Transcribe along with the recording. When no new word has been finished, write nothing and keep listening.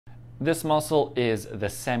This muscle is the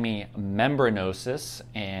semimembranosus,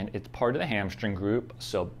 and it's part of the hamstring group,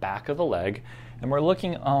 so back of the leg. And we're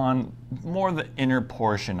looking on more the inner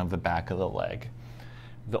portion of the back of the leg.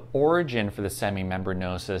 The origin for the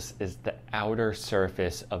semimembranosus is the outer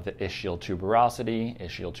surface of the ischial tuberosity,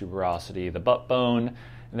 the butt bone.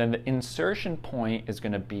 And then the insertion point is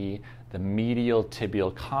going to be the medial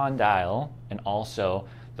tibial condyle and also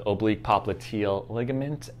the oblique popliteal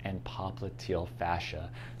ligament and popliteal fascia.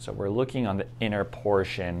 So we're looking on the inner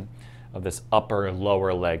portion of this upper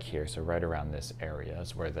lower leg here. So right around this area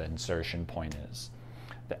is where the insertion point is.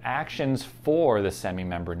 The actions for the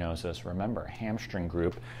semimembranosus, remember, hamstring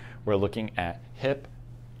group, we're looking at hip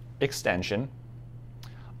extension.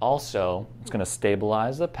 Also, it's going to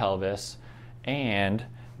stabilize the pelvis and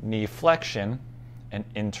knee flexion and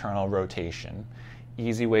internal rotation.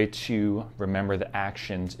 Easy way to remember the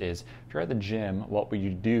actions is, if you're at the gym, what would you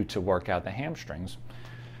do to work out the hamstrings?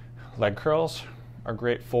 Leg curls are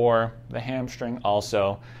great for the hamstring.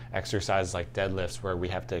 Also, exercises like deadlifts where we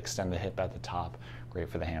have to extend the hip at the top, great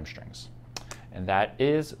for the hamstrings. And that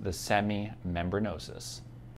is the semimembranosus.